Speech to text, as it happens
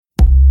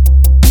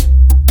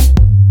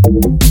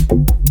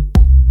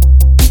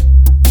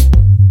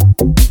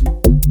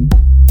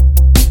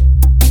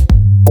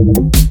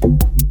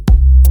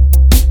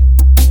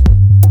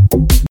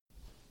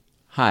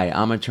Hi,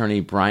 I'm attorney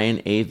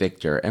Brian A.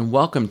 Victor, and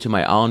welcome to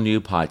my all-new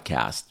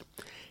podcast.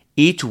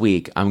 Each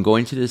week, I'm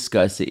going to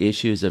discuss the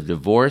issues of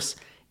divorce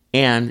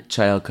and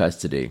child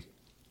custody.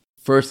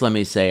 First, let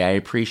me say I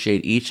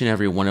appreciate each and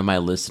every one of my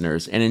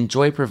listeners and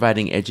enjoy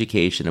providing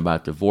education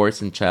about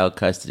divorce and child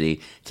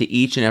custody to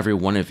each and every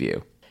one of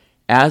you.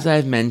 As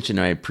I've mentioned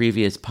in my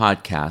previous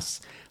podcasts,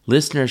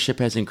 listenership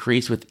has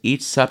increased with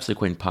each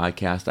subsequent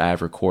podcast I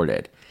have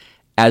recorded.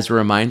 As a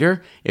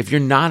reminder, if you're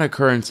not a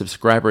current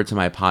subscriber to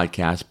my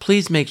podcast,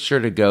 please make sure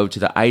to go to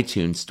the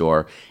iTunes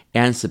store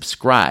and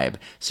subscribe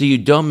so you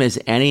don't miss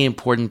any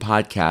important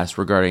podcasts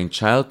regarding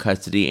child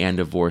custody and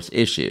divorce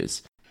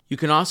issues. You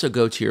can also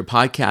go to your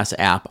podcast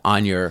app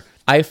on your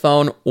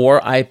iPhone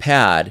or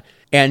iPad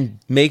and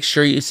make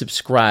sure you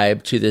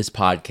subscribe to this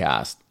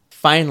podcast.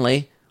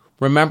 Finally,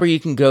 remember you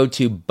can go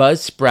to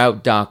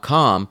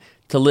buzzsprout.com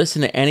to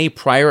listen to any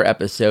prior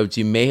episodes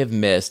you may have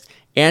missed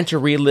and to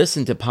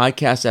re-listen to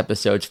podcast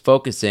episodes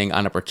focusing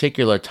on a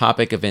particular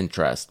topic of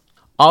interest.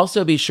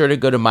 Also, be sure to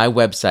go to my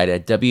website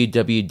at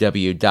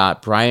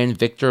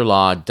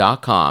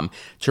www.brianvictorlaw.com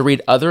to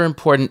read other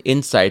important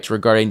insights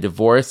regarding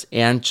divorce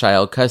and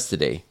child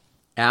custody.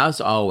 As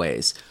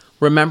always,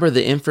 remember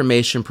the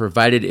information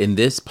provided in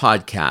this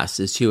podcast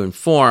is to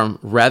inform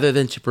rather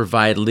than to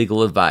provide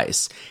legal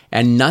advice,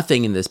 and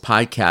nothing in this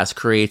podcast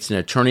creates an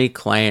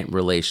attorney-client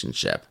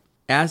relationship.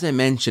 As I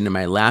mentioned in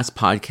my last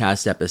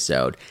podcast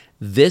episode,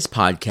 this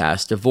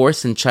podcast,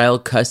 Divorce and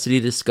Child Custody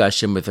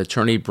Discussion with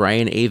attorney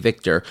Brian A.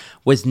 Victor,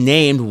 was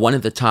named one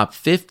of the top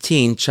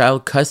 15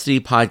 child custody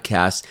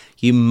podcasts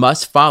you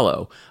must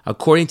follow,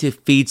 according to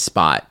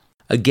FeedSpot.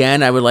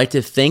 Again, I would like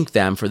to thank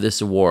them for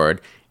this award.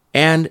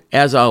 And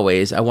as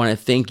always, I want to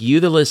thank you,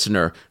 the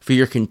listener, for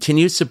your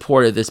continued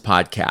support of this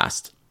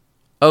podcast.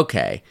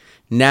 Okay,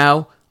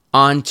 now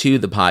on to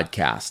the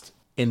podcast.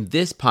 In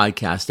this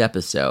podcast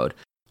episode,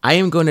 I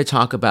am going to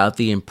talk about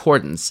the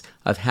importance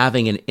of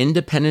having an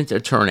independent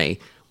attorney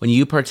when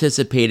you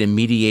participate in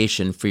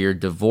mediation for your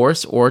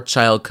divorce or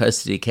child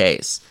custody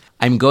case.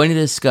 I'm going to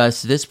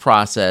discuss this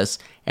process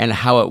and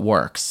how it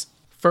works.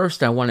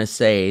 First, I want to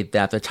say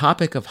that the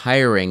topic of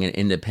hiring an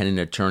independent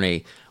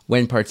attorney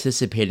when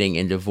participating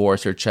in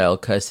divorce or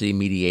child custody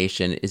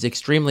mediation is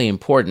extremely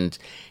important,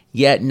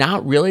 yet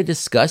not really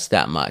discussed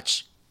that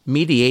much.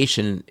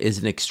 Mediation is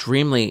an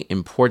extremely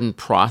important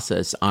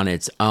process on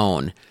its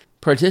own.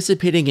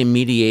 Participating in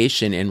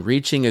mediation and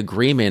reaching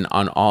agreement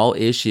on all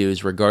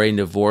issues regarding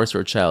divorce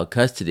or child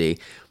custody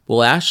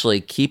will actually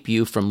keep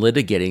you from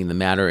litigating the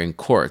matter in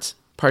court.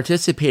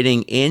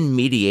 Participating in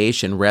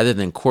mediation rather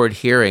than court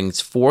hearings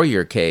for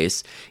your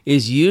case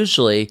is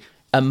usually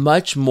a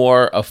much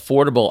more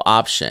affordable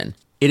option.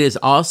 It is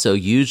also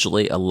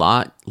usually a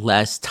lot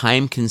less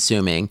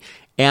time-consuming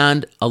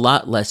and a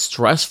lot less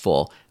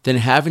stressful than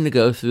having to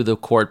go through the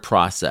court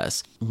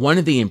process. One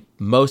of the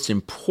most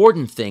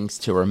important things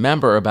to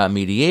remember about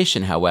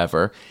mediation,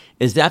 however,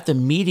 is that the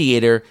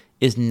mediator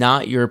is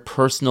not your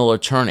personal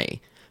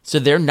attorney. So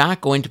they're not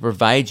going to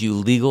provide you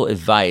legal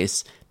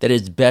advice that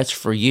is best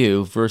for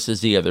you versus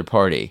the other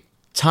party.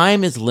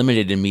 Time is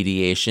limited in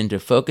mediation to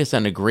focus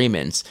on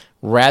agreements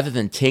rather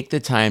than take the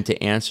time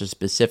to answer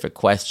specific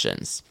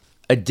questions.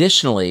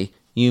 Additionally,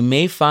 you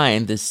may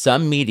find that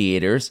some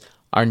mediators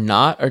are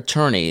not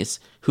attorneys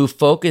who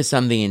focus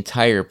on the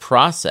entire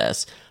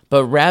process,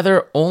 but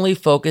rather only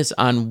focus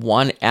on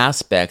one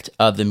aspect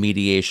of the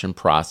mediation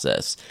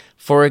process.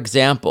 For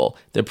example,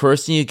 the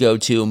person you go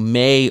to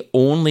may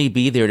only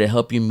be there to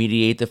help you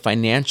mediate the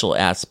financial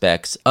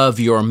aspects of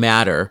your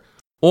matter,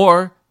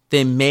 or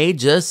they may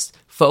just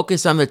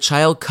focus on the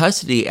child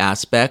custody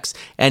aspects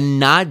and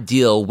not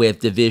deal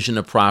with division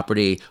of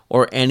property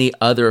or any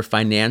other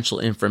financial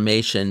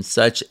information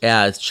such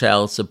as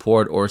child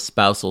support or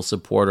spousal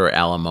support or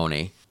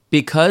alimony.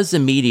 Because the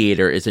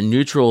mediator is a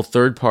neutral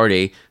third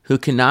party who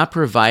cannot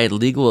provide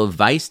legal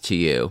advice to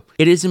you,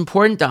 it is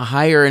important to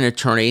hire an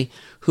attorney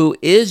who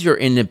is your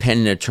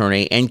independent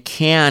attorney and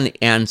can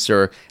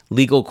answer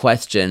legal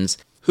questions,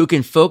 who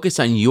can focus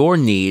on your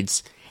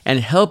needs and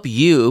help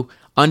you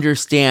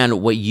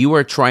understand what you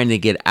are trying to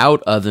get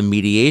out of the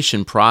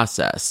mediation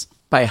process.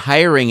 By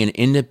hiring an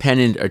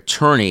independent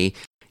attorney,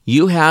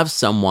 you have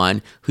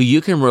someone who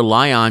you can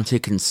rely on to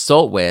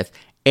consult with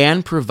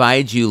and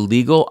provide you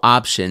legal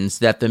options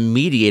that the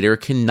mediator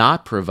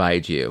cannot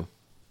provide you.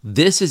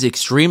 This is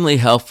extremely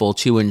helpful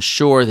to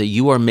ensure that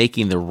you are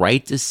making the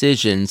right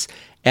decisions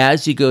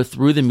as you go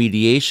through the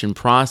mediation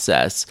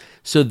process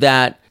so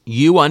that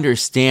you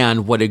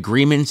understand what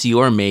agreements you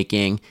are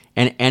making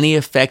and any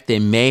effect they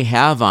may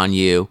have on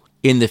you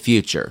in the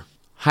future.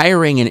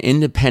 Hiring an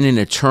independent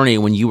attorney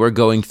when you are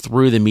going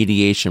through the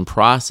mediation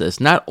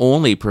process not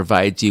only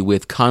provides you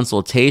with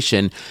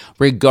consultation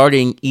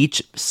regarding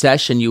each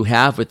session you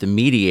have with the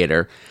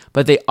mediator,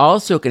 but they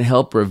also can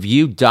help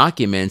review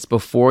documents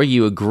before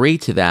you agree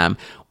to them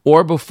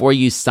or before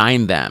you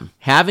sign them.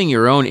 Having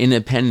your own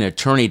independent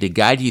attorney to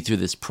guide you through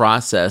this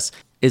process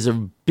is a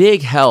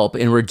big help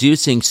in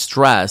reducing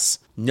stress,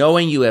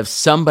 knowing you have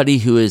somebody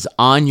who is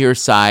on your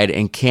side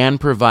and can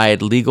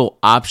provide legal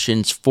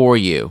options for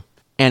you.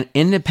 An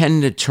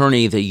independent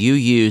attorney that you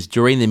use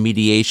during the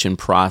mediation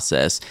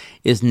process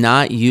is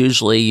not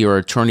usually your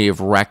attorney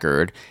of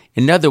record.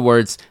 In other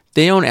words,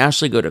 they don't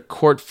actually go to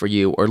court for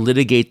you or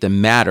litigate the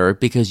matter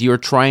because you're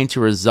trying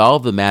to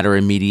resolve the matter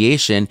in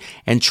mediation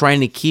and trying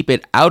to keep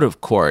it out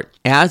of court.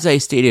 As I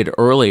stated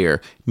earlier,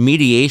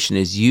 mediation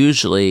is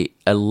usually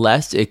a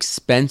less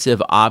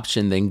expensive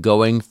option than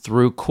going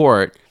through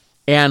court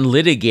and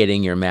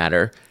litigating your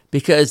matter,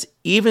 because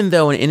even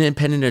though an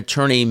independent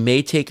attorney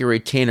may take a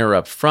retainer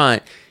up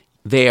front,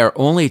 they are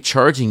only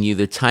charging you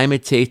the time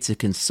it takes to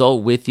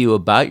consult with you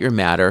about your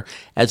matter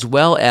as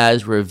well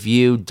as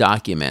review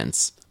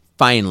documents.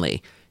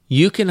 Finally,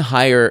 you can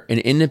hire an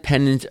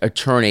independent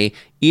attorney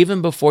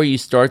even before you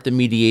start the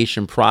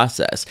mediation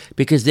process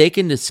because they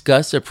can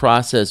discuss the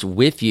process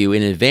with you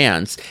in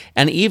advance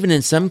and even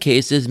in some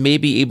cases may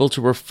be able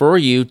to refer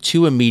you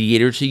to a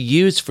mediator to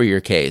use for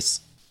your case.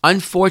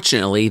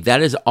 Unfortunately,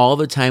 that is all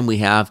the time we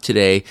have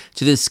today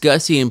to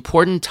discuss the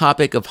important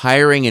topic of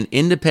hiring an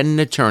independent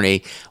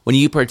attorney when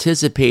you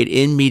participate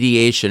in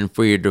mediation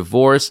for your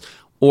divorce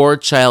or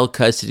child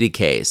custody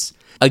case.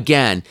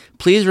 Again,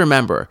 please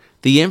remember,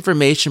 the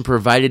information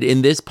provided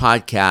in this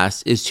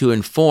podcast is to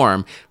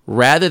inform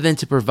rather than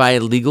to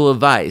provide legal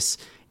advice,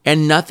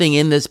 and nothing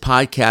in this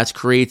podcast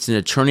creates an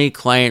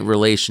attorney-client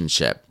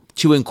relationship.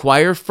 To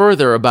inquire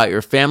further about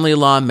your family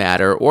law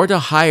matter or to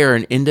hire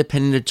an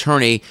independent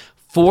attorney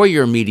for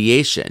your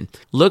mediation,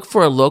 look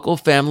for a local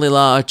family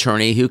law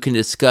attorney who can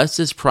discuss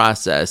this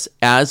process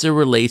as it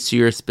relates to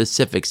your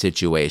specific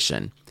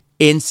situation.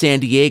 In San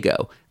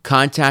Diego,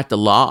 contact the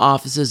law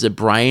offices of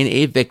Brian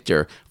A.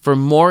 Victor for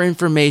more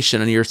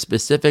information on your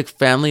specific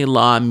family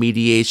law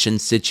mediation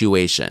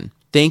situation.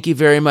 Thank you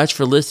very much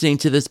for listening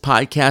to this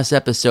podcast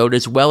episode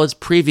as well as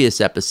previous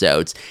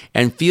episodes,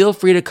 and feel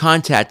free to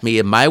contact me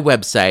at my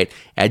website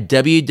at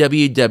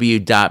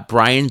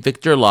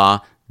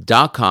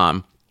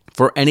www.brianvictorlaw.com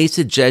for any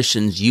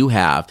suggestions you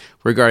have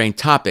regarding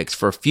topics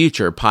for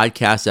future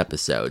podcast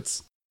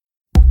episodes.